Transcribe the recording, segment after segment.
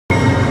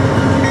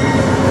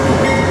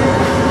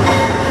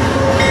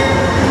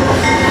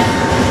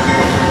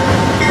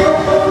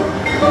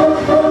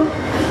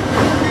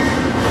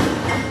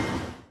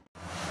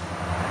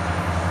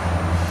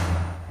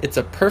It's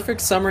a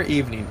perfect summer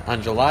evening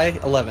on July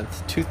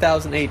 11th,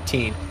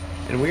 2018,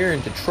 and we are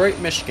in Detroit,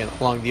 Michigan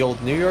along the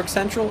old New York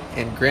Central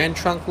and Grand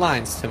Trunk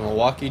lines to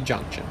Milwaukee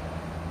Junction.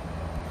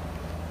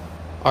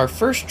 Our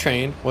first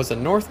train was a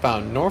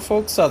northbound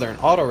Norfolk Southern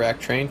autorack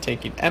train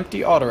taking empty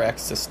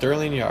autoracks to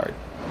Sterling Yard.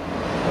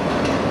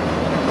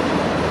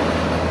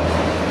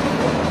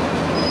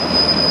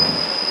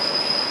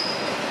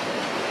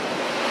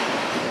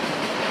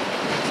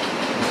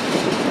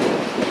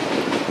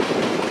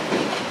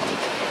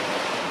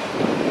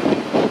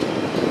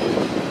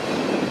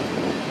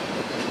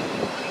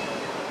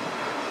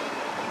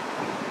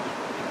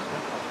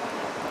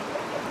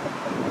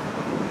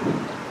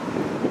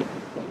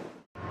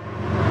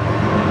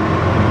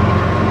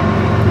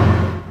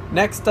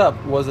 Next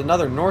up was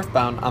another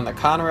northbound on the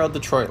Conrail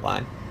Detroit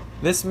line.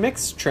 This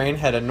mixed train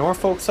had a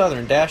Norfolk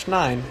Southern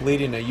 -9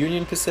 leading a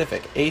Union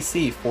Pacific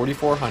AC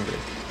 4400.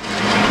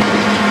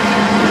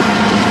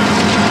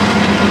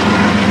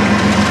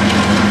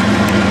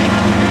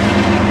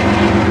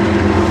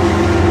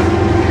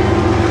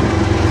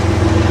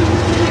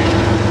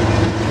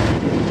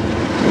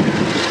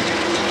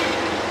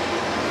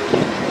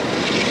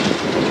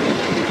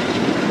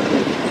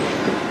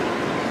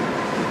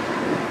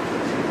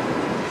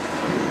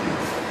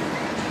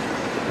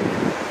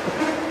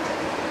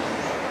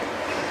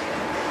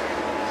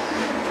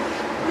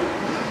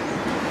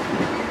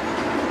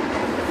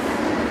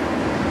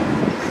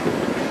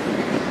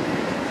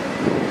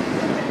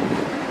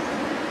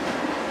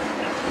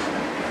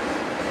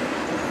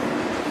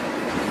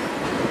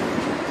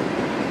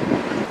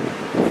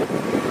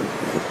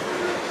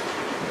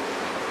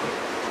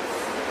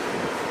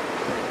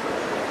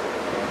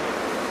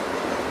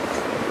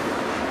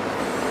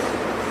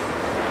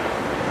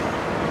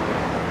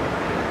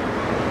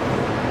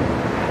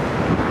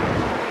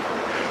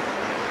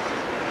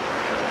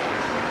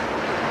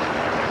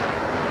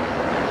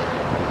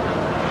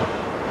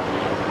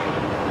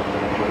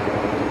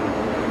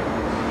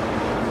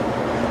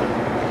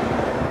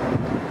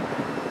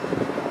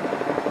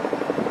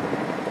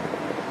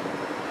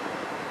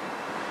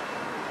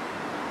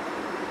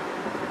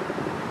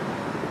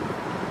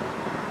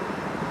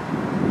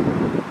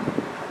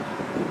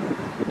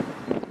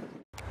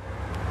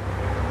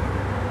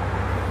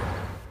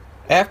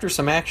 After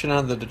some action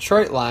on the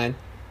Detroit line,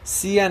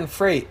 CN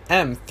Freight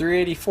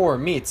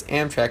M384 meets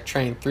Amtrak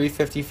Train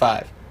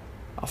 355.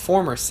 A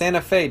former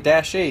Santa Fe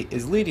 -8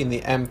 is leading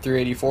the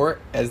M384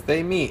 as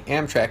they meet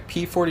Amtrak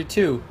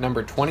P42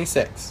 number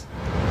 26.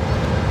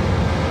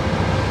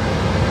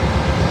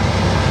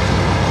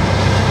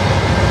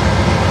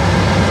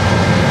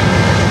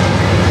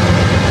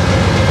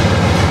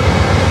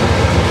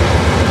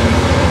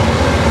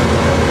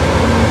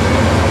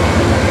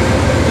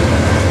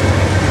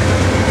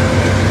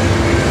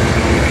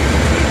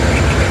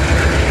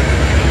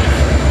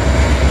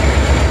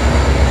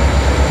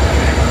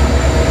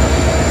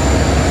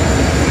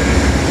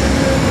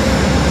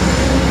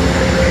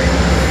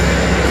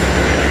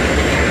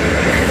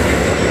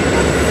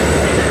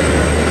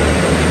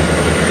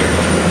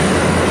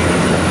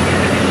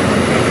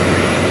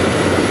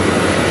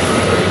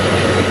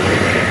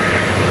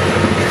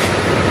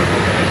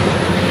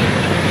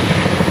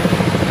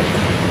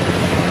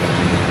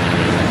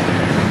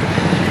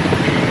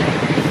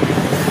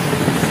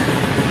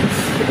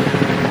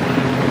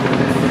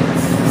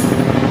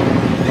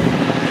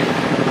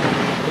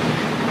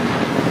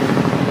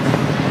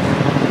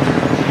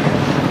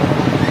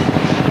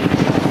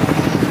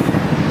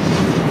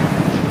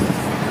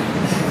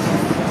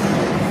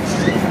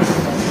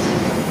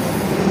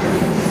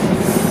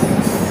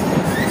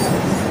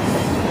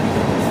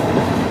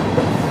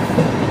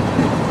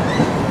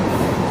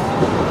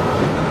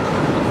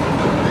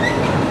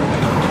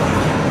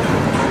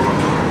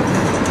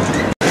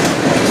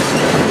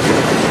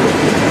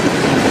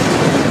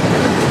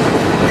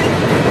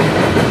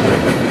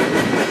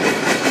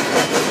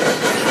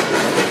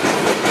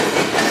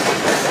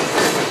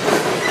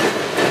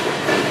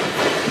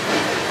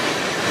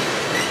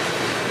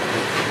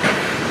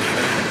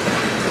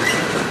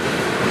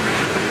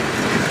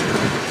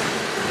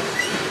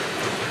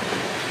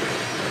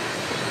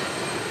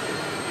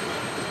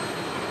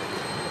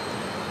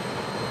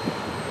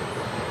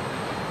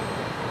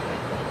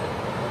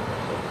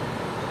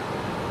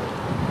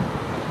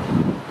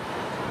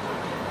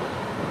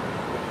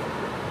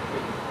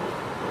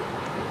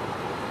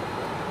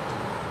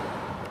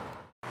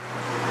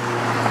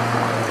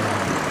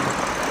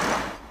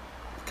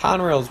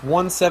 Conrail's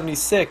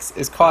 176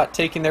 is caught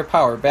taking their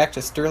power back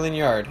to Sterling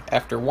Yard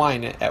after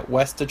winding at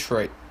West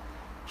Detroit.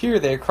 Here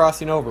they are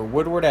crossing over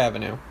Woodward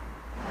Avenue.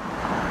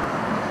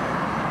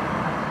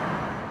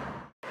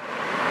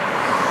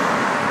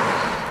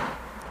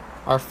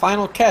 Our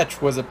final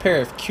catch was a pair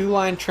of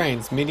QLine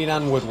trains meeting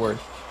on Woodward.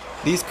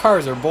 These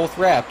cars are both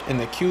wrapped in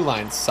the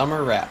QLine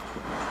summer wrap.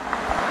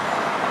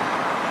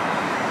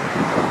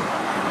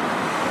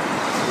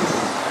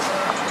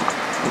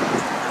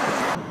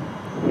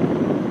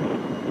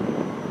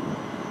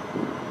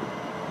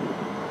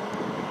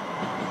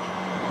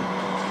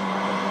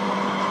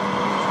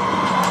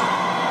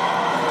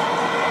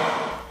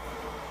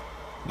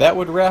 That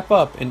would wrap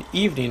up an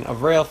evening of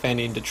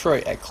railfanning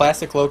Detroit at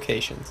classic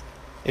locations.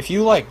 If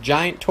you like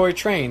giant toy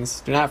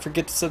trains, do not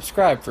forget to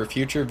subscribe for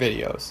future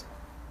videos.